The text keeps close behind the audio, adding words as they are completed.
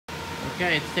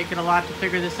Okay, it's taken a lot to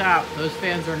figure this out. Those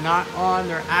fans are not on,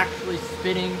 they're actually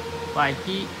spinning by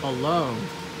heat alone.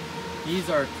 These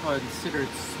are considered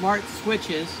smart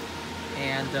switches,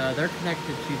 and they're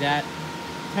connected to that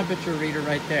temperature reader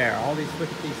right there. All these,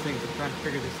 look at these things, I'm trying to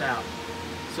figure this out.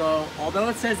 So, although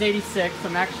it says 86,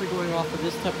 I'm actually going off of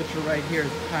this temperature right here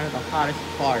is kind of the hottest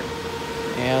part.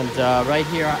 And right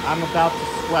here, I'm about to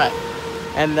sweat.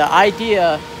 And the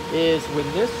idea is when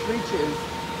this reaches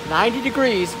 90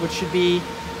 degrees, which should be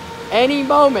any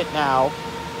moment now,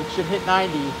 it should hit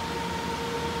 90,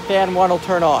 fan 1 will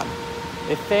turn on.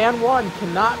 If fan 1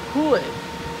 cannot cool it,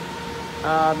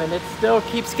 and it still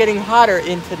keeps getting hotter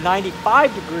into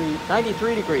 95 degrees,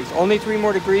 93 degrees, only 3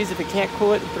 more degrees if it can't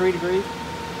cool it in 3 degrees,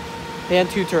 fan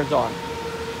 2 turns on.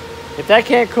 If that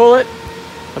can't cool it,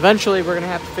 eventually we're going to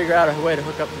have to figure out a way to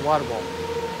hook up the water bowl.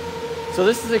 So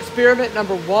this is experiment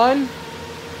number 1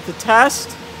 to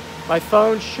test. My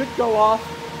phone should go off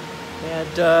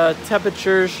and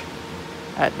temperatures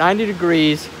at 90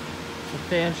 degrees, the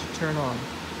fan should turn on.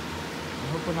 I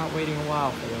hope we're not waiting a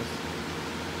while for this.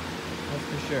 That's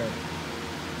for sure.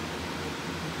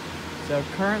 So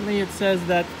currently it says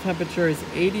that the temperature is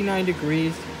 89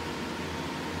 degrees.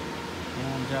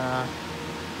 And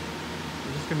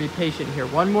we're just going to be patient here.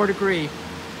 1 more degree, it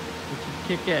should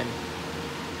kick in.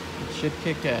 It should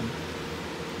kick in.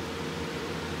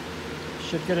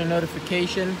 Should get a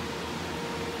notification,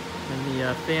 and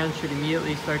the fan should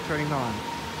immediately start turning on.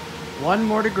 1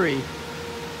 more degree.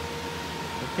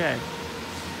 Okay.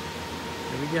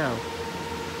 Here we go.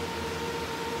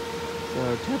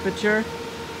 So temperature,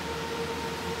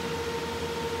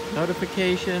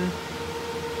 notification,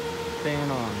 fan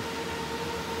on.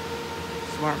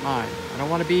 Smart mind. I don't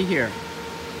want to be here.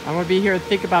 I want to be here and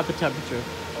think about the temperature.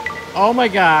 Oh my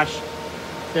gosh.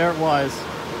 There it was.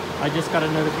 I just got a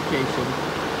notification.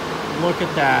 Look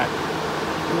at that.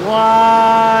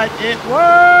 What? It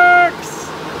works!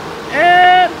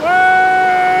 It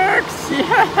works!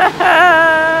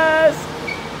 Yes!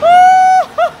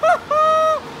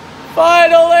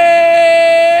 Finally!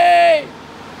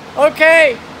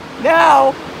 Okay,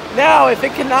 now if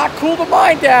it cannot cool the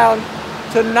mine down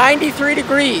to 93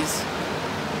 degrees.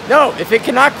 No, if it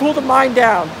cannot cool the mine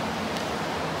down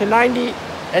to 90,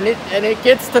 and it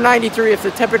gets to 93, if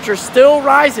the temperature still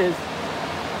rises,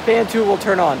 fan 2 will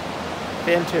turn on.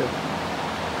 Fan 2.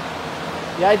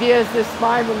 The idea is this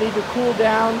mine will need to cool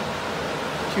down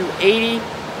to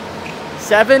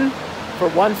 87 for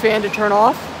 1 fan to turn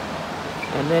off,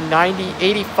 and then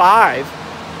 85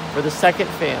 for the second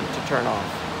fan to turn off.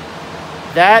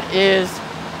 That is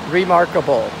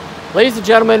remarkable. Ladies and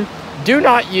gentlemen, do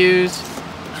not use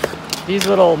these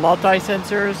little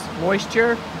multi-sensors,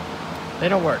 moisture. They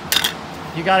don't work.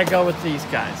 You gotta go with these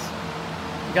guys.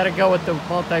 You gotta go with the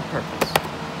multi-purpose.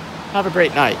 Have a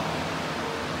great night.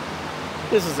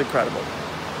 This is incredible.